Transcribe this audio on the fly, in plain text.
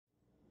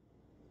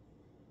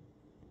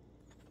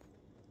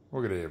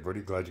Well, good day,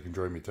 everybody. Glad you can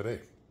join me today.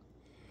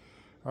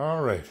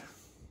 All right.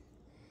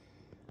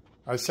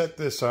 I set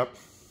this up.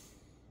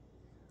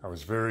 I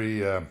was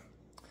very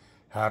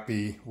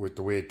happy with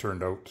the way it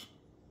turned out.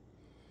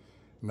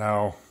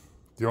 Now,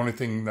 the only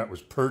thing that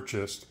was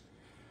purchased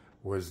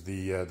was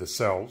the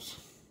cells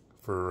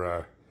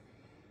for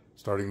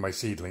starting my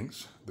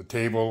seedlings. The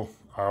table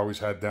I always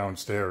had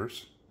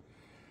downstairs.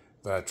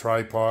 That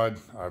tripod,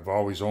 I've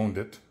always owned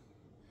it.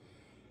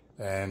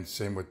 And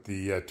same with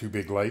the two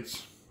big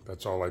lights.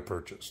 That's all I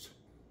purchased.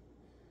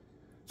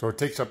 So it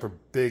takes up a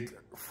big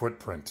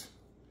footprint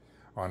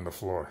on the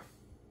floor.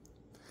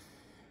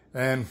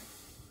 And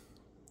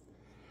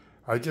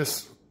I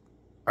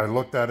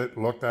looked at it,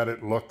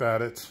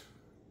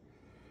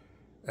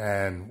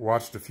 and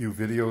watched a few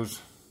videos,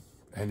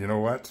 and you know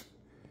what?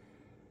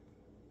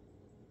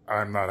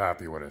 I'm not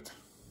happy with it.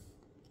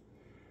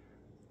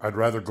 I'd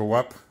rather go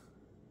up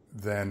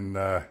than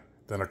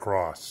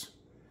across.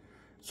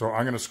 So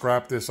I'm going to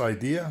scrap this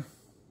idea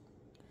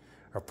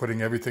of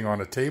putting everything on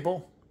a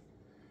table,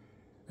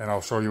 and I'll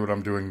show you what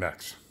I'm doing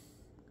next.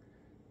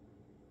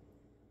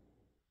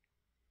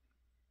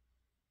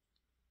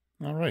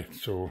 All right,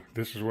 so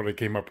this is what I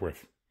came up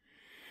with.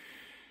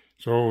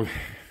 So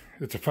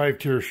it's a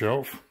 5-tier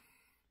shelf.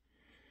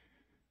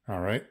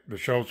 All right, the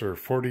shelves are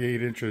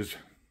 48 inches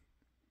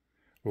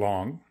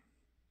long,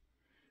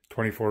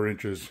 24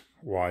 inches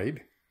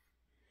wide,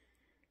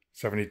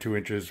 72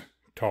 inches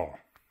tall.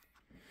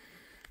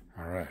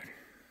 All right.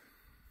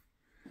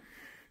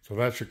 So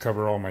that should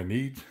cover all my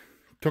needs.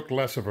 Took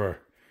less of a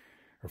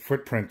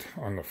footprint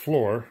on the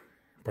floor,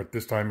 but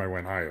this time I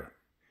went higher.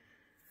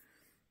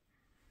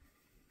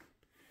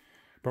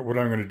 But what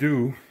I'm going to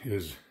do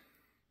is,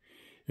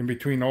 in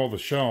between all the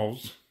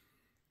shelves,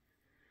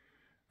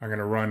 I'm going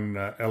to run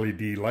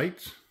LED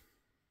lights.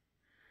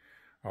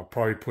 I'll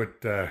probably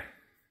put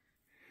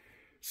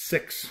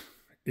 6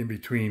 in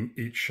between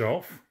each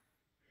shelf.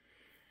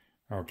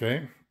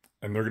 Okay,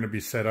 and they're going to be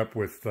set up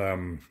with,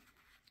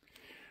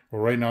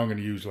 well, right now I'm going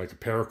to use like a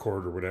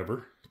paracord or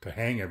whatever to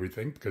hang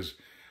everything, because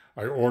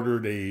I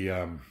ordered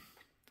a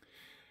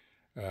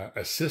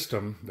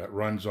system that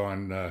runs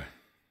on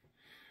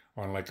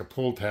like a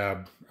pull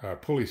tab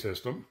pulley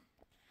system,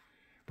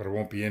 but it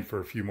won't be in for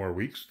a few more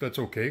weeks. That's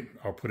okay.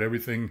 I'll put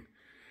everything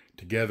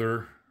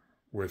together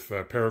with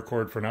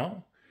paracord for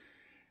now,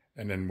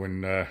 and then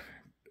when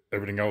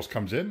everything else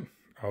comes in,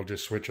 I'll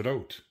just switch it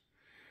out.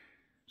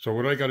 So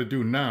what I got to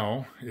do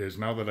now is,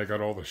 now that I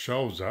got all the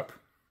shelves up,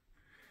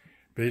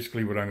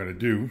 basically what I'm going to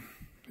do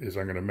is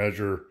I'm going to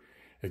measure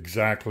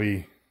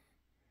exactly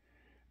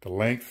the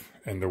length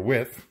and the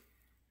width.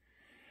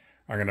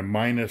 I'm going to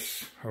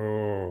minus,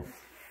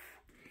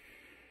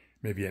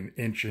 maybe an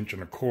inch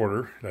and a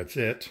quarter. That's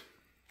it.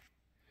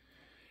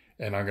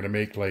 And I'm going to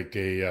make like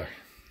a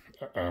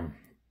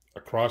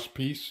cross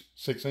piece,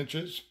 6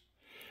 inches.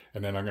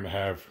 And then I'm going to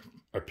have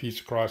a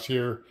piece across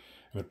here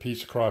and a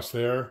piece across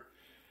there.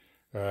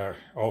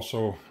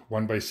 Also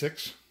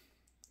 1x6.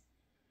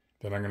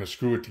 Then I'm going to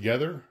screw it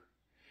together,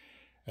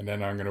 and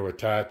then I'm going to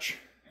attach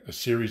a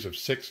series of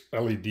 6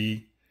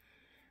 LED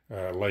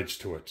lights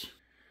to it.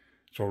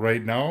 So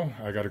right now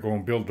I got to go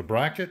and build the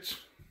brackets.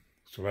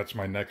 So that's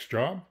my next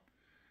job.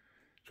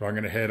 So I'm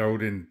going to head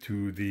out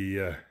into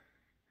the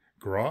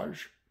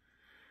garage,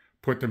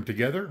 put them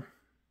together.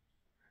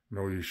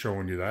 No use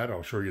showing you that.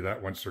 I'll show you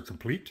that once they're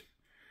complete.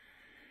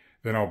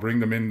 Then I'll bring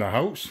them in the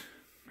house,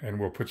 and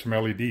we'll put some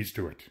LEDs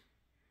to it.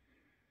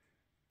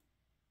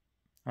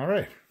 All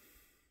right.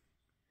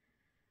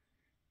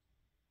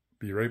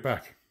 Be right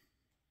back.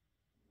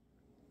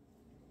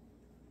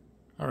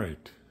 All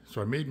right.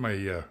 So I made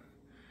my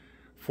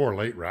 4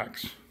 light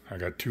racks. I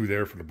got 2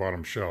 there for the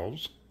bottom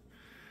shelves.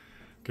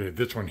 Okay,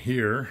 this one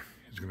here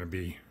is going to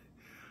be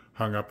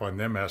hung up on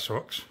them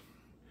S-hooks,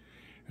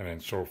 and then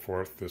so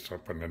forth. This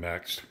up on the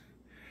next.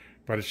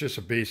 But it's just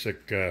a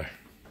basic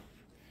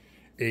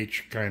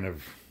H kind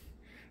of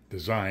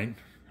design.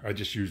 I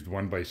just used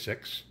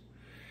 1x6.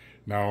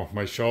 Now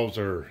my shelves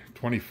are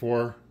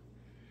 24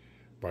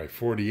 by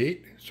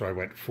 48, so I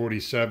went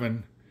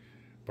 47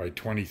 by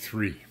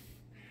 23.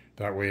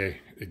 That way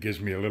it gives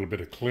me a little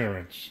bit of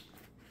clearance,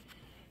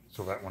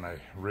 so that when I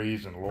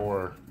raise and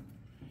lower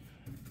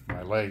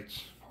my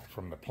lights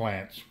from the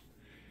plants,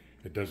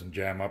 it doesn't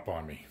jam up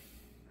on me.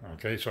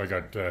 Okay, so I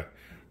got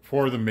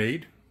 4 of them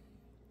made,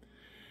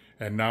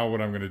 and now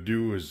what I'm going to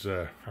do is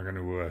I'm going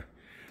to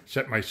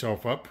set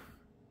myself up,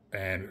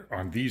 and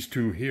on these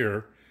 2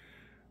 here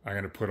I'm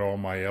going to put all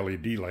my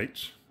LED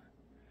lights,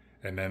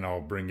 and then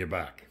I'll bring you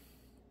back.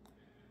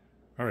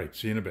 All right,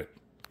 see you in a bit.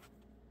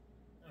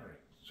 All right,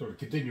 so to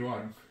continue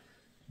on,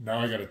 now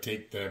I got to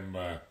take them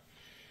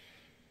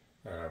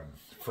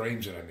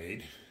frames that I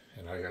made,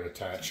 and I got to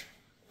attach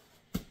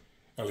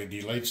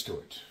LED lights to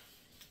it.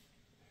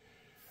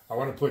 I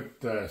want to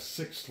put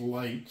 6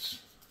 lights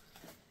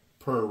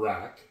per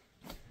rack,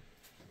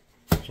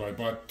 so I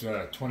bought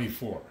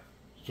 24.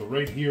 So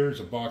right here is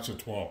a box of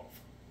 12.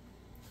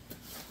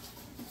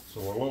 So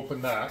we'll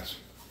open that.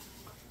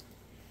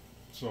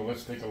 So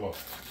let's take a look.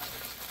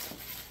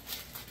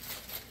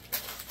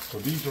 So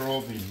these are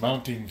all the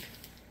mounting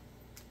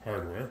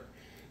hardware.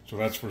 So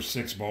that's for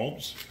 6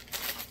 bulbs.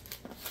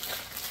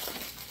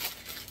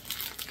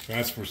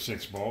 That's for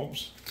 6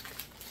 bulbs.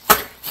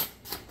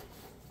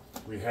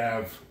 We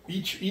have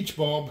each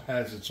bulb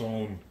has its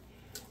own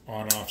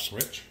on-off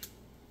switch.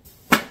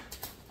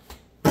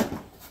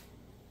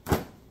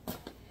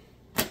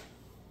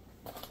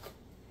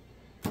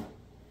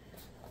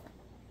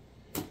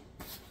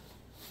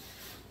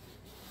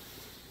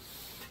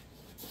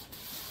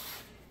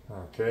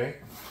 Okay.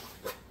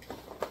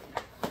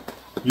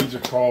 These are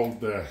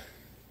called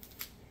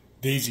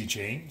daisy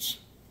chains,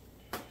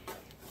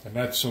 and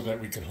that's so that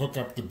we can hook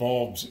up the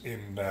bulbs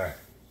in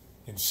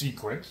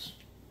sequence.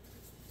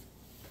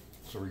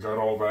 So we got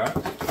all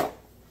that.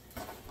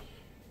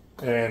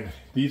 And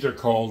these are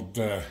called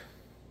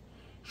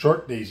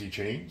short daisy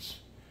chains,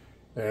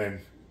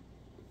 and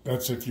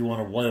that's if you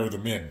want to wire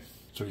them in,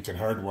 so you can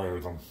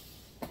hardwire them.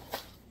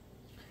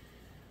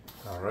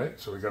 All right,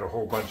 so we got a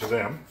whole bunch of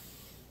them.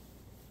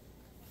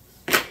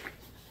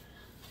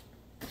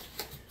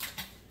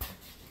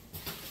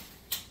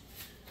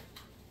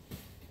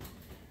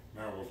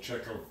 Now we'll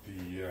check out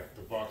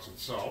the box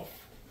itself.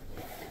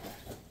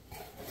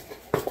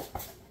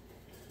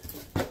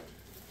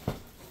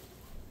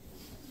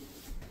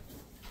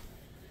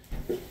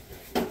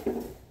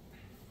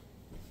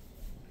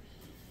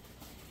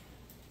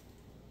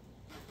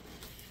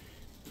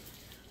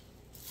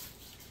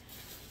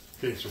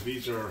 Okay, so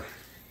these are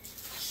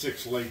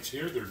 6 lights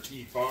here. They're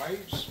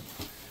T5s.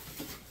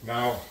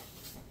 Now,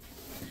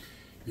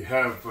 you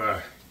have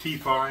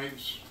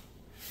T5s,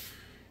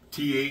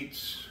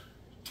 T8s,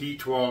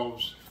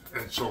 T12s,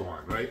 and so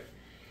on, right?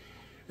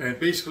 And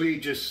basically,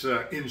 just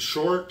in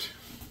short,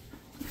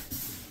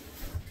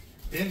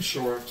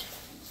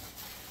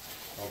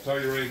 I'll tell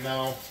you right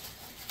now,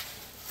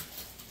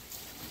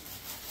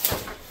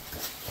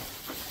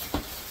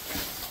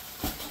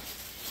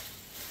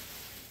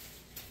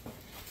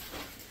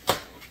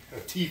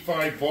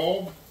 T5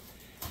 bulb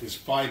is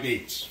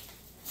 5/8.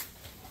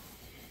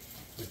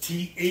 The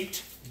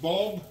T8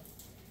 bulb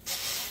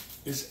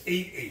is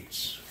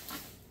 8/8.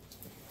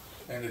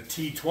 And a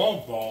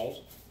T12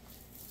 bulb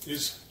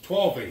is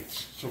 12/8.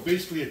 So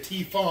basically a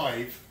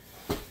T5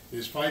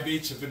 is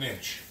 5/8 of an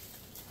inch.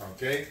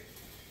 Okay?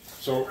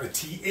 So a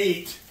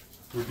T8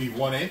 would be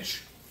 1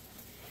 inch.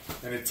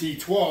 And a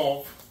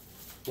T12,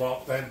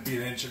 well, that'd be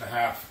 1.5 inches,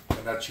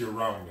 and that's your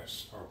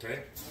roundness.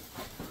 Okay?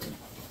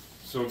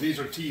 So these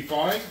are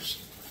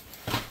T5s.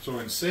 So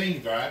in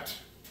saying that,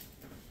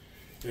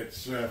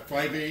 it's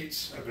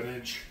 5/8 of an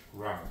inch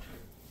round.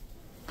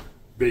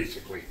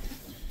 Basically.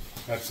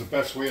 That's the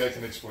best way I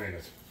can explain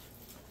it.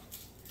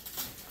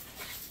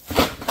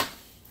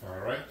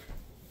 Alright.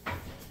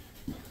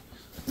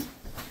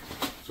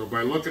 So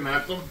by looking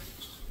at them,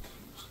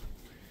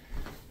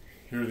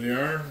 here they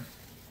are.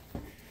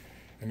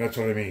 And that's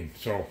what I mean.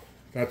 So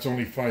that's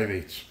only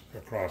 5/8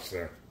 across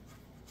there.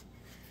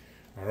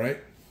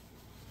 Alright.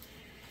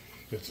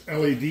 It's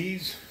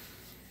LEDs,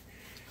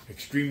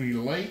 extremely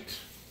light,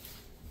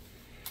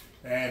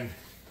 and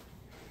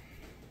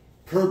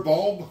per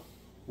bulb,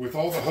 with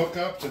all the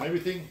hookups and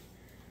everything,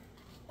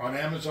 on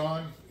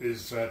Amazon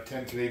is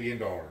 10 Canadian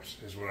dollars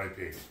is what I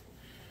paid.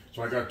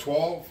 So I got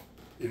 12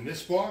 in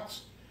this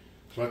box,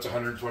 so that's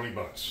 120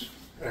 bucks.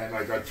 And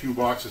I got 2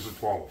 boxes of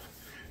 12.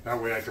 That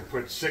way I can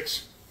put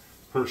 6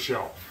 per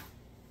shelf.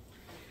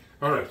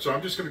 Alright, so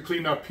I'm just going to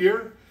clean up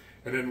here,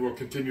 and then we'll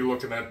continue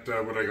looking at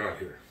what I got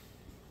here.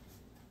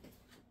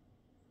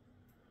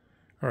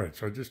 Alright,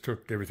 so I just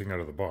took everything out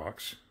of the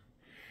box.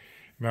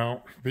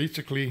 Now,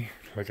 basically,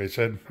 like I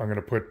said, I'm going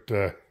to put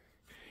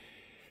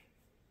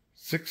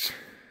 6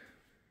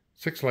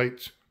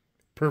 lights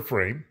per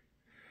frame,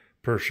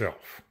 per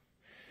shelf.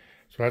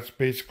 So that's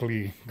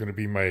basically going to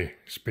be my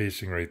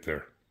spacing right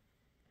there.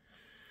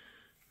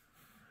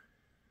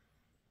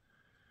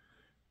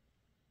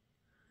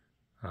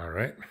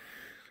 Alright,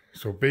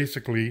 so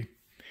basically,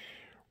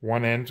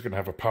 one end's going to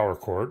have a power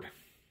cord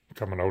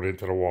coming out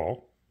into the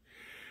wall.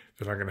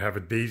 Then I'm going to have a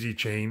daisy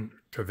chain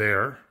to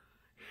there.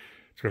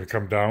 It's going to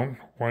come down,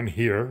 one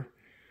here,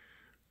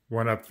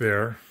 one up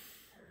there,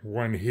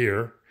 one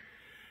here,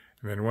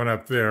 and then one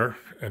up there,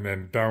 and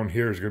then down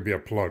here is going to be a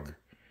plug.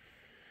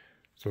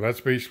 So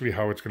that's basically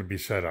how it's going to be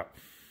set up.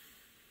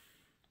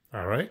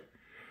 All right?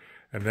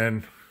 And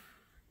then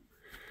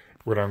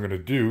what I'm going to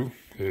do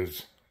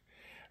is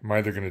I'm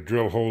either going to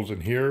drill holes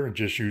in here and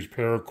just use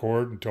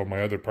paracord until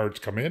my other parts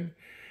come in,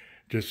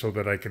 just so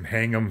that I can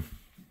hang them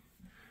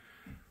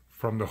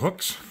from the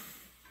hooks.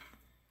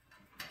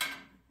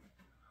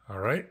 All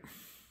right,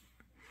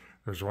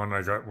 there's one,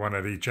 I got one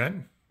at each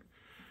end.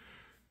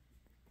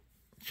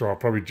 So I'll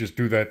probably just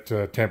do that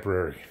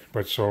temporary.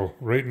 But so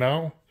right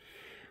now,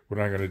 what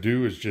I'm going to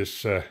do is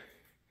just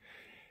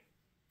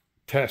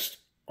test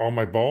all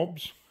my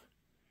bulbs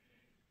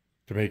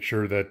to make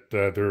sure that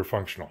they're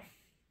functional.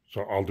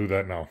 So I'll do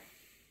that now.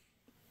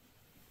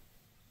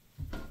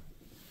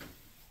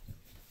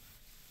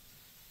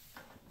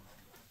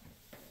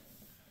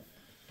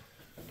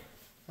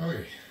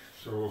 Okay,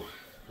 so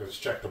let's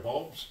check the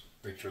bulbs.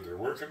 make sure they're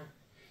working.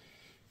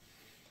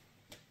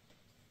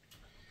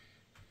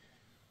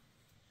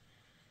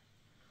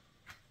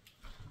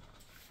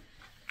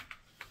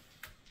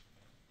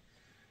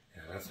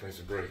 Yeah, that's nice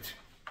and bright.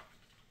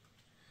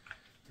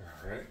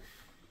 All right.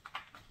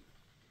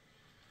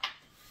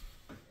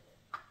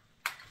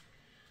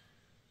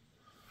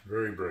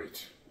 Very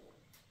bright.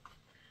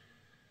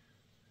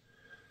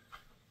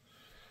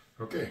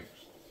 Okay,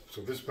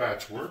 so this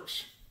batch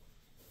works.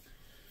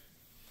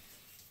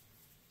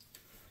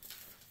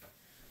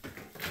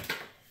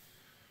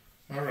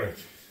 All right.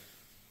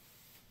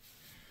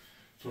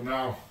 So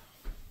now,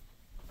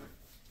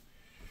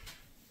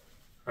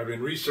 I've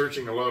been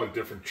researching a lot of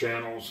different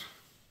channels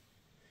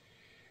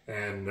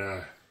and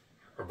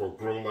about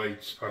grow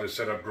lights, how to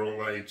set up grow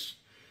lights,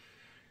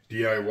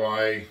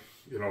 DIY,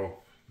 you know,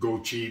 go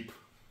cheap,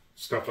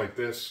 stuff like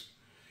this.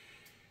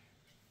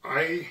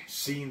 I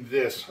seen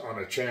this on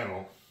a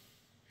channel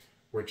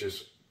which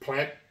is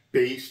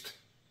Plant-Based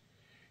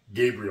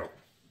Gabriel.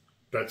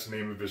 That's the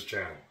name of his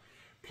channel.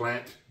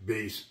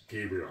 Plant-Based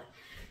Gabriel.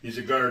 He's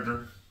a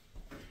gardener,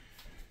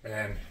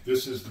 and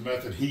this is the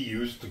method he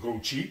used to go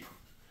cheap.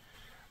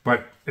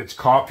 But it's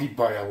copied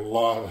by a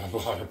lot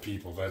of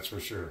people, that's for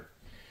sure.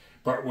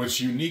 But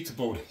what's unique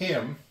about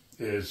him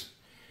is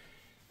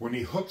when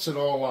he hooks it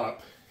all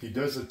up, he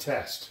does a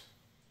test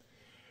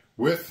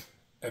with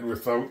and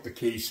without the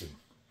casing.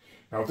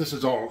 Now this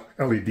is all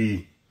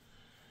LED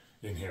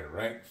in here,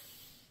 right?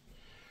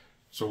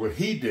 So what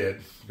he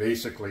did,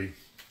 basically,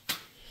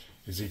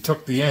 is he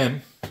took the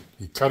end,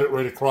 he cut it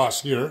right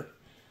across here,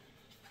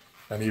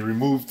 and he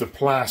removed the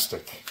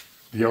plastic,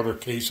 the outer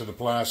case of the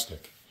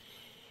plastic.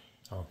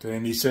 Okay,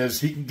 and he says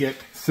he can get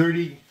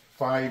 35%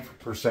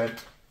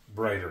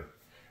 brighter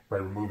by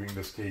removing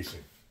this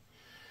casing,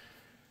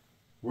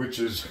 which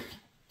is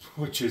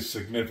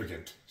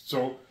significant.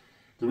 So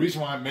the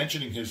reason why I'm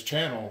mentioning his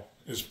channel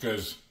is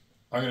because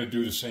I'm going to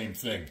do the same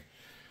thing.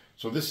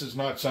 So this is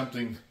not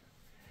something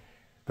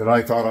that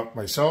I thought up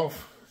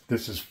myself.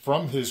 This is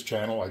from his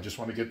channel. I just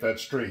want to get that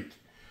straight.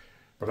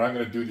 But I'm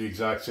going to do the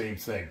exact same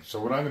thing. So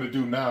what I'm going to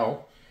do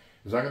now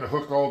is I'm going to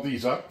hook all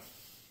these up.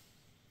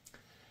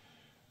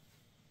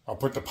 I'll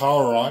put the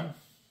power on.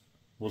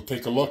 We'll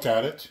take a look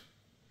at it.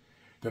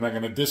 Then I'm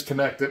going to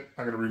disconnect it.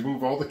 I'm going to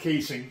remove all the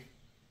casing,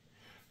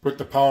 put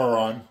the power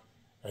on,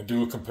 and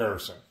do a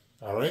comparison.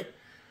 All right?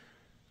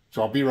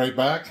 So I'll be right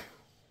back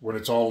when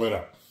it's all lit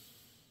up.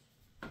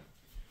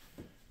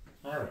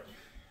 All right.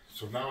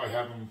 So now I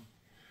have them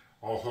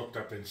all hooked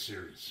up in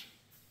series.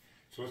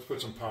 So let's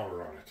put some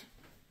power on it.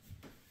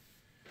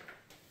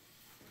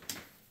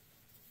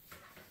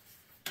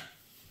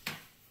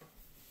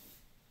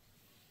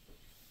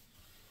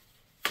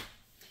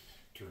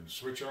 Turn the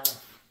switch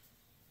off.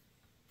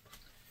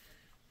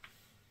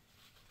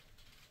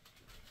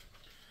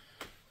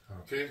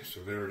 Okay,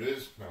 so there it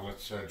is. Now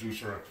let's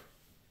juice her up.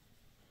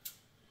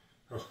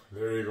 Oh,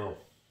 there you go.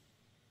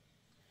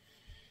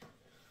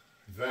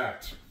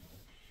 That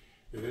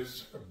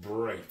is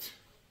bright.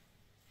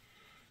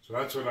 So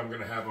that's what I'm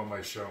going to have on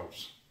my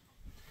shelves.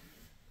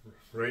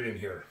 Right in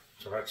here.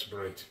 So that's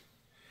bright.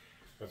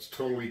 That's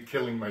totally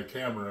killing my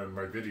camera and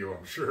my video,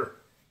 I'm sure.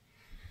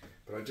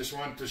 But I just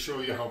wanted to show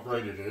you how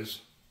bright it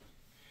is.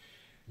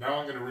 Now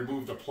I'm going to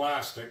remove the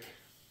plastic.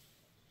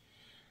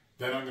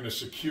 Then I'm going to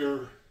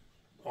secure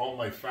all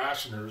my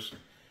fasteners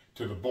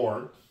to the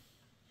board.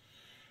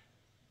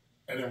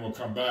 And then we'll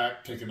come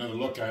back, take another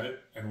look at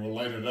it, and we'll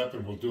light it up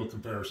and we'll do a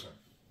comparison.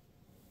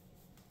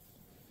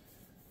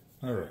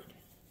 All right.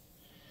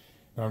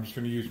 Now I'm just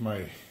going to use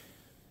my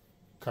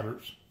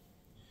cutters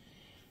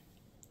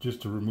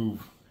just to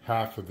remove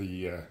half of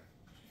the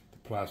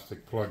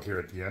plastic plug here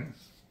at the end.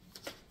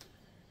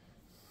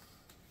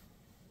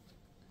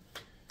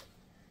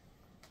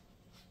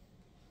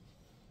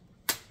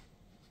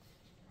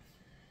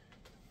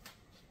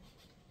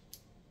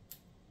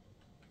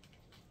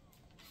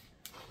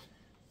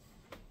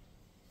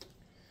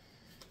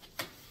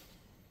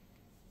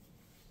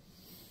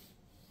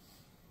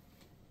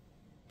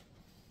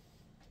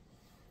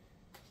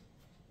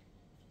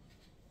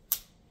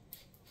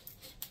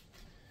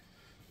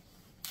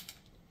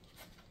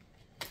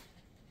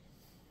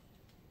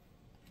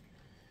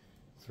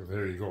 So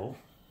there you go.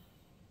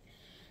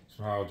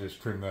 So now I'll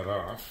just trim that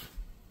off.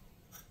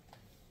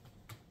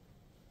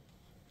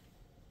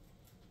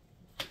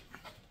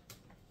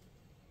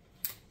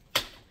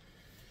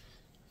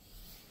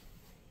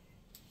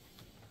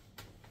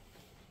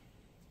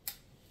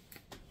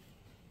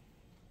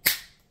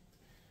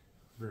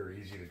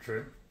 Very easy to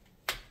trim.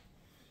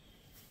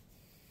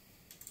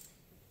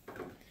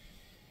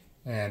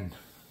 And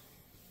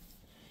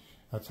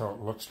that's how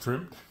it looks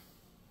trimmed.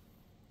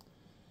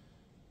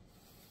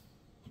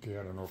 Okay,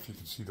 I don't know if you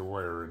can see the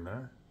wire in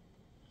there.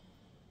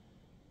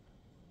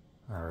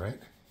 All right.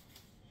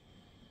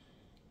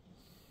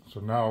 So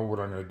now what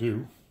I'm going to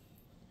do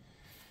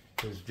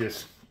is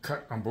just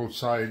cut on both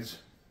sides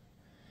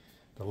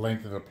the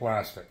length of the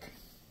plastic.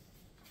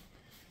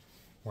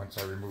 Once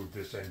I remove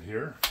this end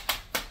here,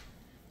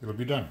 it'll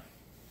be done.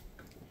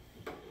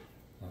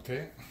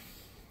 Okay.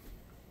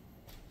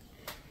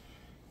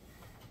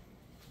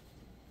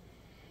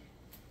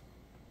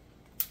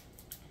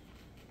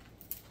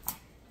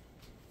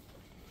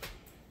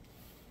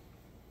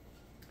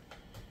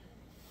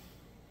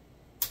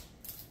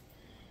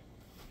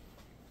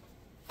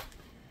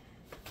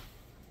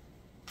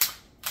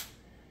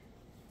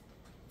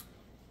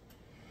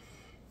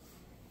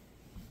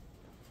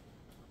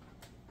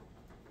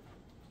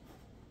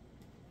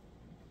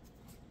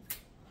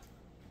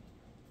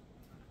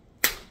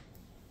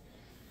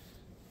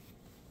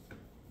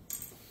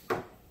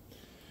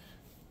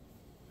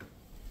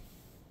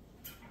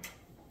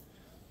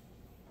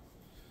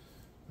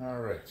 All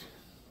right.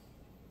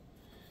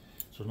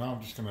 So now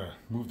I'm just going to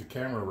move the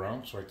camera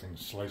around so I can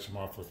slice them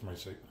off with my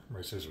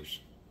scissors.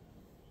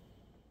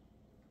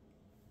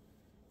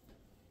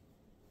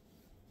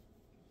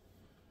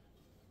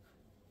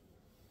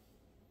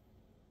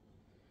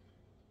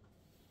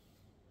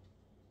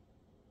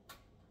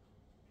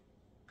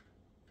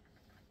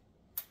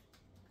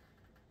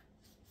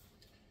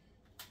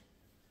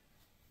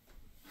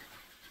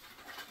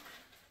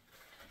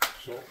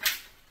 So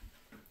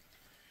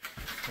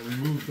I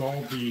removed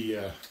all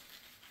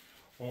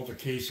the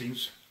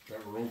casings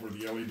that were over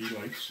the LED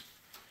lights.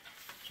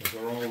 So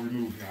they're all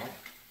removed now.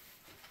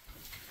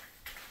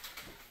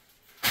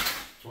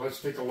 So let's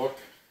take a look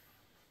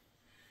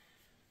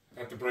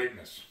at the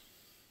brightness.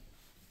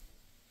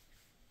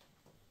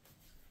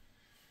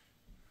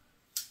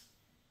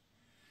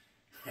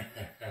 Yeah,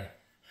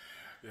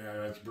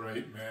 that's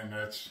bright, man.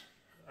 That's,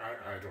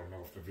 I don't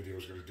know if the video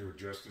is going to do it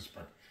justice,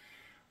 but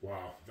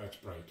wow, that's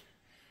bright.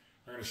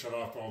 I'm going to shut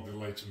off all the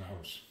lights in the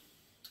house.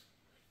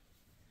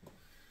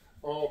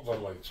 All the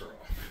lights are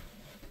off.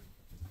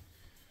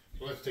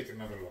 So let's take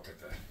another look at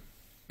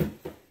that.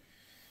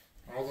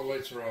 All the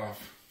lights are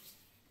off,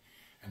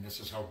 and this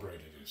is how bright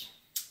it is.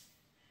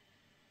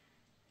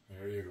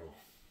 There you go.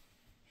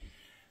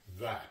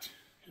 That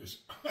is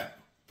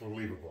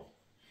unbelievable.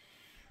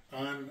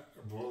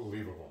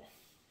 Unbelievable.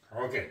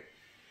 Okay,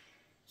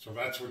 so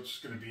that's what's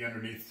going to be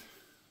underneath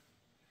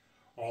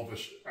all the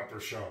upper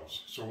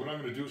shelves. So what I'm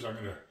going to do is I'm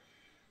going to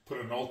put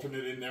an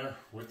alternate in there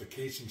with the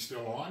casing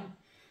still on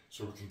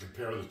so we can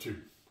compare the two.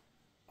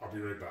 I'll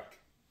be right back.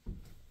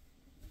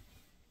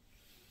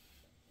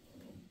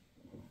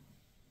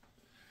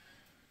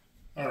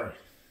 Alright,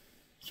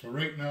 so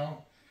right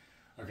now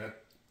I got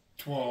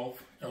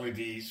 12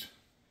 LEDs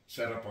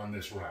set up on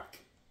this rack.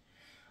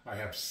 I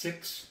have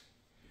 6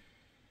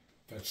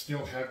 that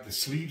still have the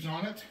sleeves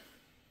on it,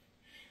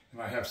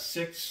 and I have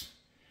 6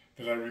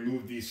 that I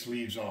removed these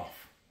sleeves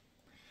off.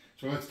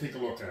 So let's take a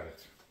look at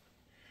it.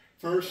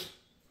 First,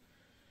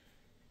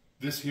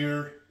 this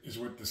here is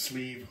with the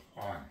sleeve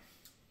on.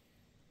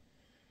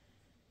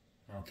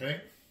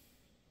 Okay?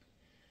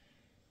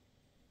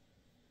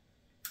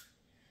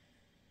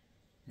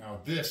 Now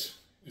this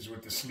is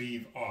with the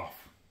sleeve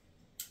off.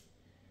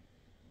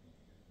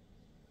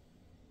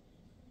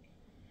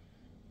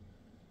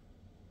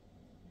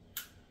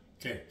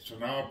 Okay, so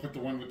now I'll put the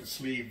one with the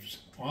sleeves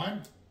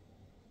on.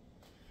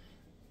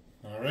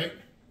 All right,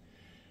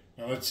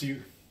 now let's see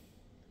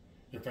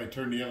if I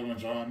turn the other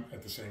ones on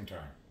at the same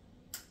time.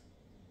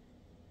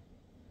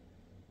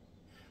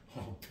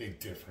 Oh, big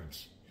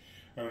difference.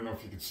 I don't know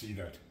if you can see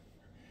that.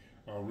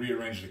 I'll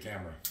rearrange the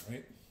camera.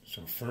 Right,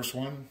 so first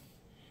one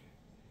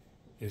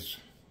is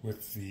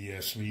with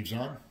the sleeves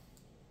on.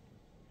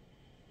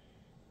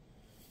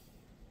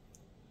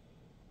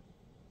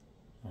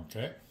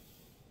 Okay.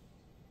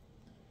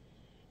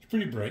 It's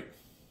pretty bright.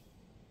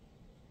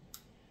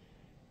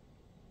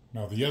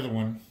 Now the other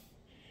one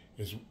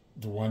is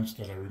the ones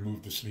that I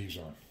removed the sleeves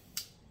on.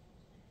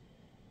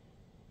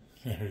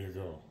 There you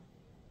go.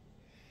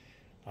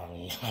 A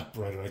lot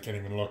brighter. I can't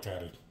even look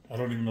at it. I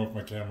don't even know if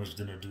my camera's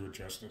going to do it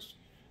justice.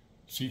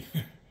 See?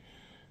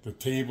 The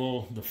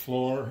table, the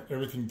floor,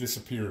 everything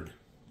disappeared.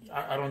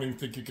 I don't even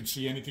think you could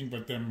see anything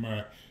but them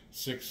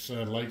 6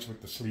 lights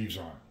with the sleeves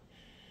on.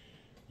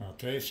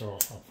 Okay, so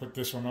I'll put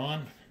this one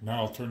on.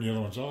 Now I'll turn the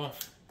other ones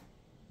off.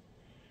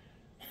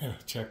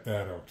 Check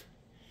that out.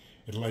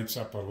 It lights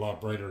up a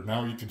lot brighter.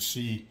 Now you can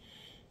see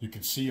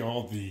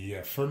all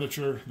the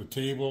furniture, the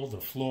table,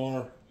 the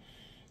floor.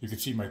 You can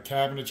see my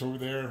cabinets over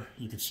there.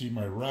 You can see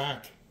my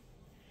rack.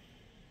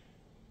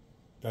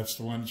 That's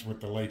the ones with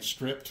the light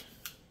stripped.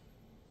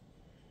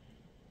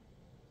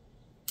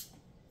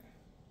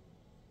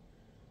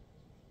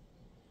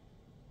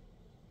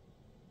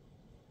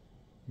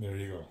 There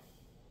you go.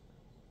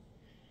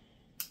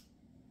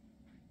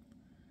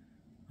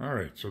 All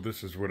right, so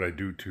this is what I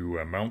do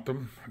to mount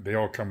them. They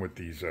all come with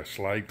these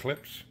slide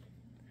clips.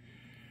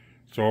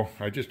 So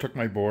I just took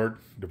my board,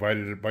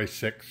 divided it by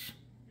 6,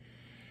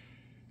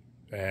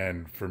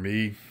 and for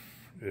me,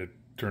 it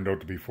turned out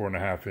to be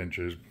 4.5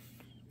 inches,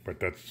 but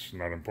that's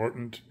not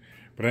important.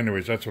 But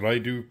anyways, that's what I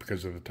do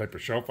because of the type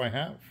of shelf I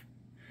have.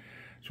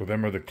 So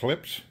them are the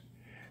clips,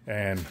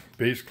 and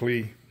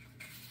basically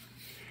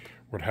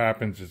what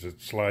happens is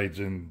it slides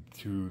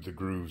into the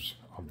grooves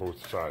on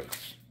both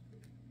sides.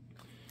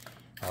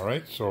 All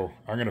right, so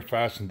I'm going to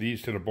fasten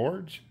these to the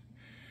boards,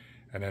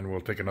 and then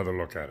we'll take another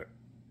look at it.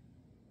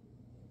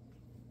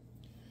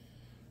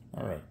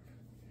 All right,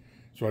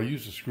 so I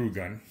use a screw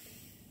gun,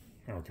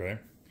 okay,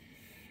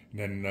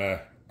 and then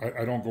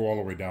I don't go all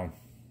the way down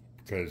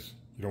because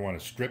you don't want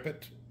to strip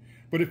it,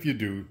 but if you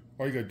do,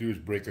 all you got to do is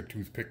break a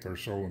toothpick or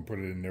so and put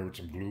it in there with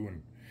some glue,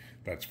 and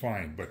that's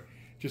fine. But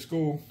just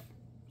go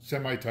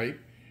semi-tight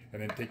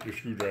and then take your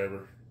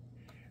screwdriver,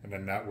 and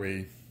then that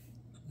way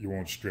you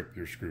won't strip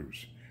your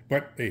screws.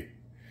 But hey,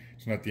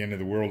 it's not the end of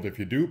the world if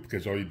you do,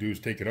 because all you do is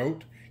take it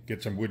out,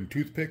 get some wooden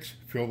toothpicks,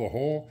 fill the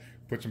hole,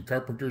 put some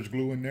carpenter's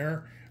glue in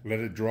there, let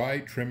it dry,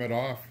 trim it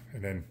off,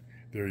 and then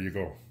there you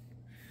go.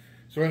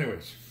 So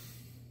anyways,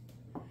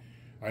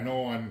 I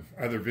know on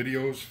other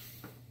videos,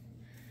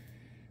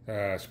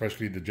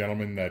 especially the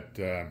gentleman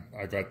that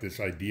I got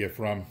this idea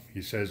from,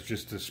 he says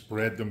just to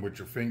spread them with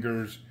your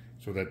fingers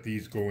so that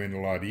these go in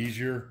a lot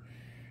easier.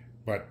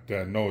 But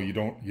no, you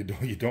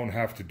don't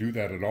have to do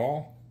that at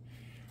all.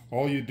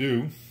 All you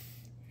do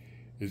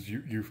is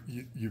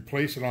you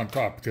place it on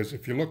top, because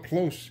if you look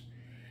close,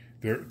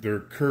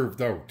 they're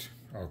curved out.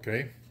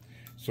 Okay,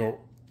 so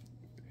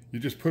you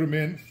just put them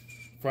in,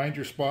 find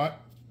your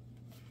spot,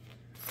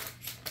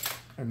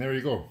 and there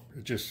you go.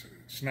 It just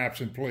snaps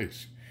in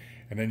place.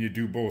 And then you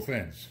do both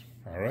ends,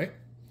 all right?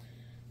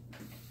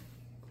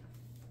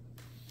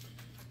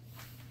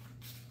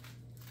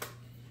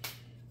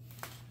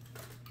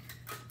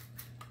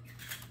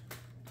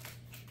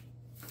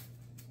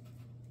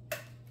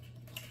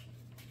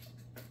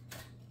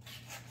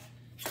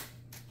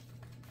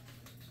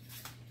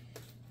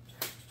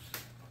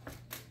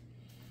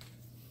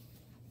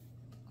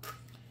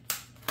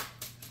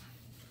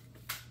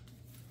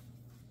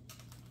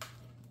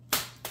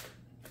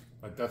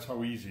 Like, that's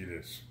how easy it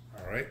is,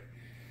 all right?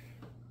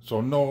 So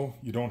no,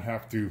 you don't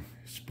have to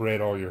spread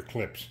all your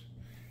clips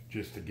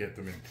just to get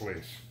them in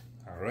place,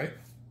 all right?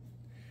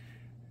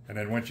 And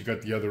then once you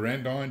got the other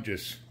end on,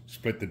 just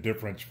split the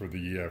difference for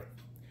the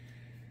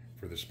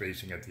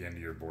spacing at the end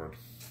of your board.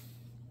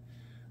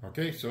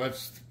 Okay, so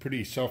that's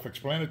pretty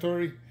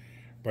self-explanatory.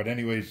 But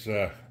anyways,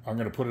 I'm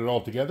going to put it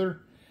all together,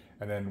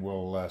 and then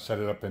we'll set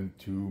it up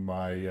into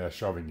my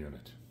shelving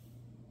unit.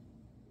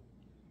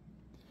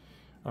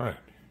 All right,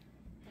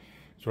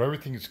 so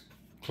everything is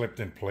clipped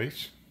in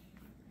place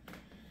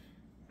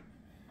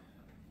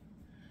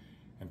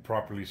and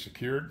properly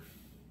secured.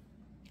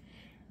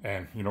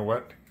 And you know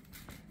what?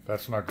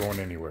 That's not going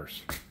anywhere.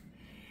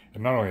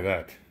 And not only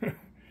that,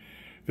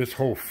 this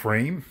whole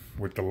frame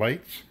with the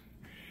lights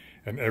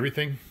and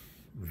everything,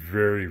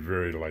 very,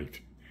 very light.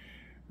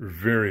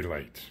 Very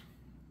light.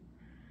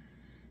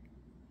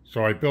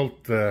 So I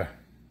built,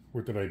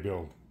 what did I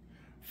build?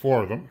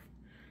 4 of them.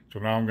 So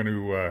now I'm going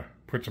to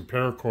put some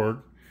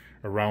paracord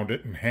around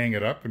it and hang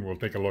it up, and we'll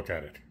take a look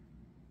at it.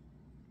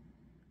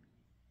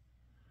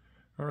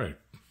 All right.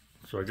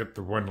 So I get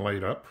the one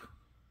light up,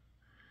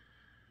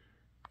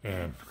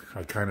 and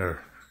I kind of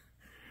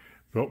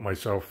built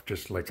myself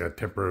just like a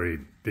temporary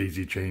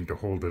daisy chain to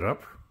hold it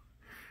up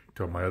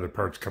until my other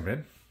parts come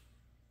in.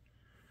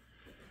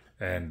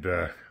 And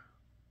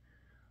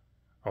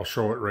I'll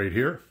show it right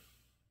here.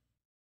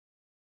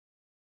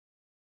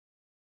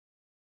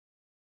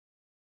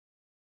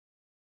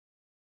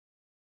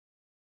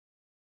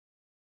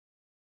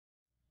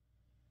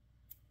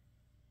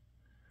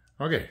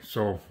 Okay,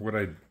 so what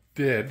I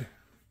did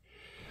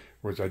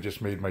was I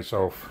just made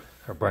myself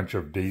a bunch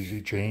of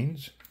daisy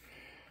chains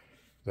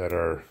that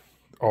are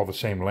all the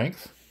same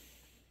length.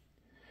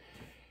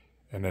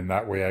 And then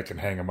that way I can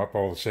hang them up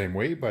all the same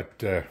way,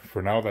 but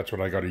for now that's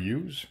what I got to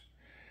use.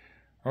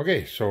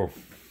 Okay, so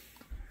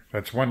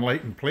that's one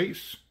light in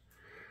place.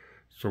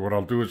 So what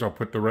I'll do is I'll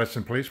put the rest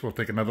in place. We'll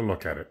take another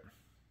look at it.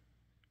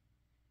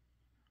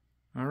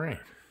 All right.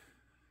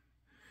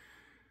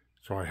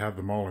 So I have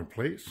them all in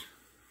place.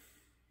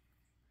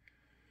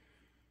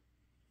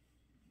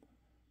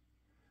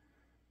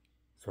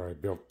 So I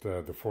built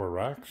the 4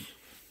 racks.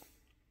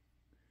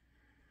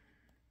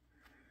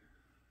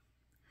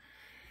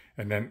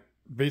 And then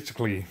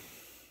basically,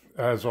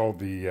 as all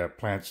the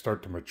plants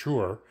start to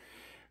mature,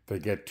 they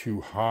get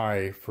too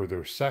high for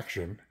their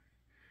section,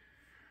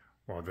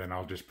 well then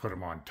I'll just put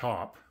them on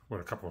top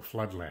with a couple of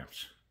flood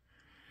lamps.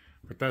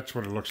 But that's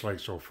what it looks like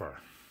so far.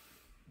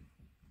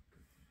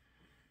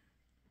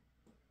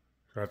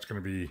 So that's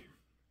going to be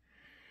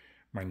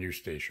my new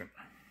station.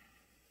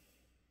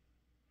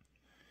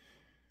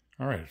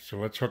 All right, so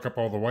let's hook up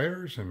all the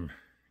wires and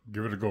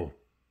give it a go.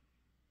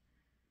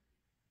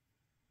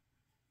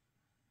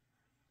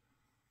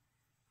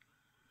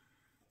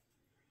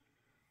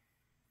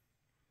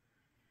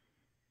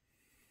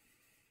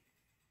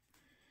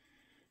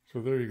 So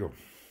there you go.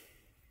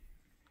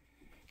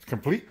 It's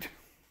complete.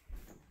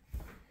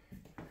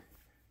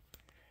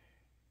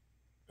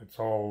 It's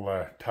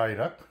all tied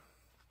up.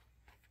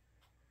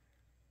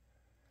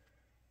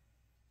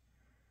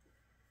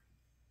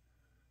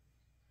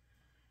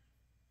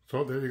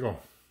 So there you go.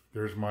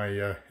 There's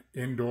my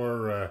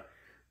indoor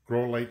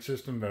grow light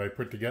system that I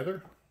put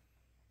together.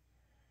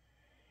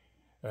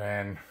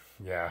 And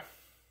yeah,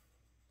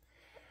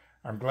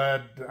 I'm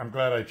glad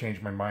I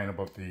changed my mind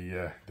about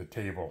the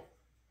table.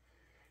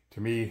 To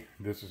me,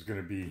 this is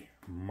going to be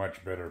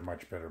much better,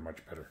 much better,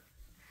 much better.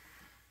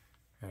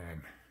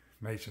 And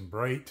nice and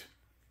bright.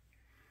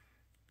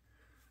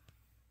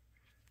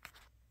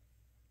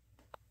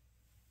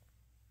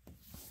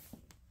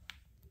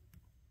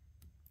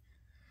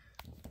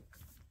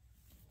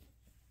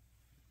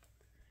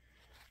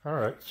 All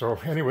right, so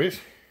anyways,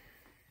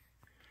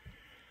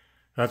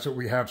 that's what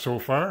we have so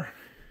far.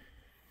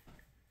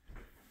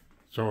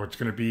 So it's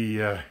going to be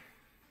a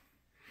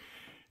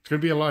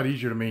lot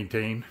easier to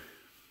maintain.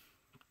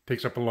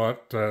 Takes up a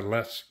lot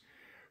less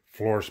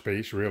floor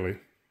space, really.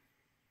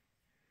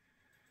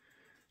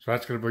 So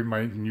that's going to be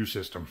my new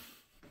system.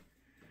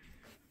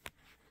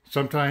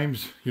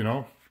 Sometimes, you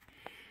know,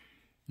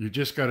 you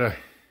just got to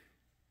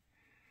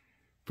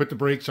put the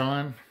brakes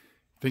on,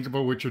 think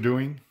about what you're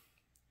doing,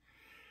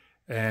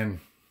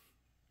 and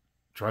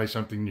try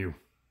something new.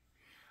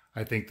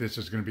 I think this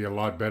is going to be a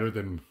lot better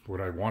than what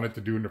I wanted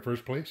to do in the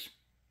first place.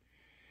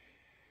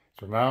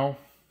 So now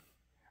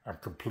I'm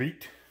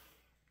complete.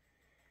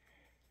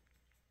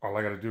 All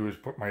I got to do is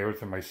put my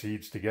earth and my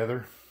seeds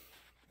together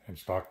and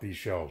stock these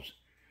shelves.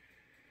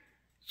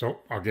 So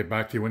I'll get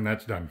back to you when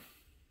that's done.